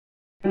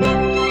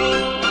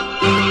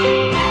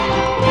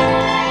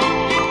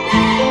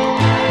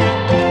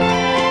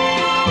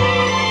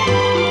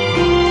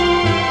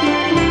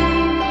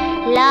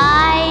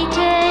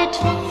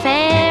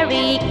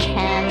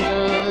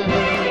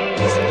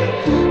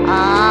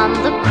on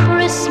the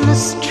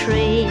Christmas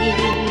tree.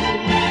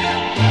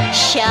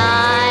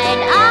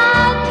 Shine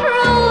out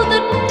through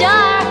the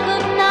dark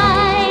of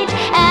night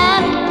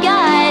and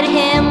guide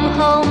him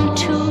home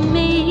to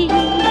me.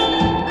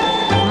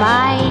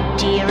 My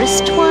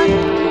dearest one,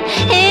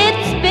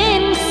 it's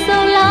been so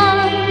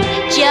long,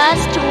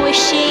 just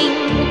wishing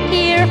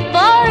here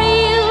for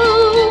you.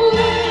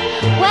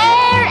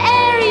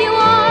 Where'er you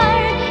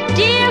are,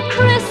 dear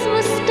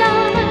Christmas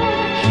star,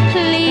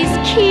 please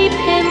keep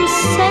him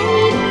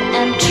safe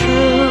and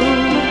true.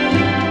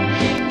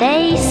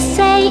 They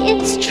say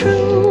it's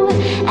true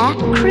at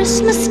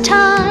Christmas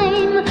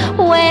time,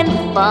 when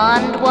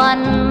fond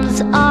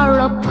ones are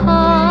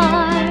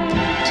apart,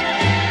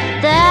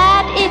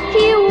 that if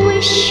you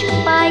wish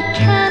by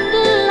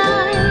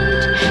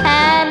candlelight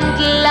and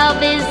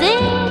love is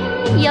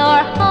in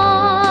your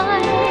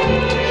heart,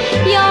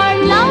 your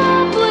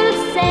love will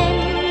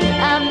send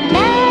a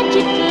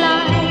magic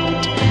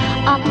light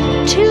up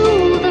to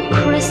the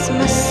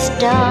Christmas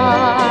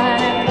star,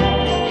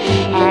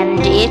 and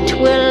it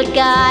will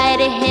guide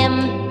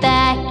him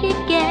back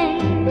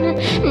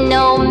again,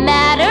 no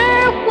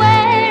matter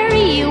where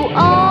you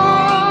are.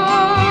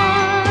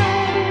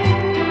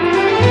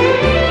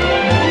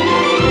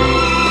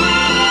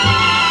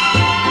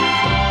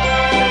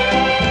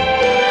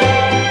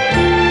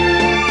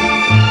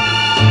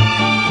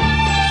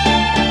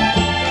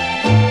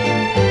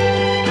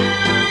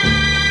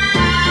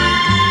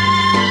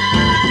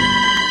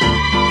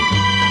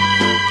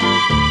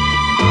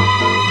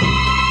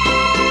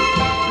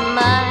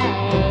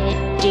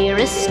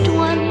 Dearest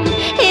one,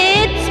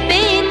 it's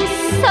been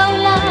so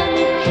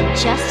long,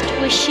 just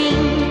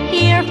wishing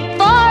here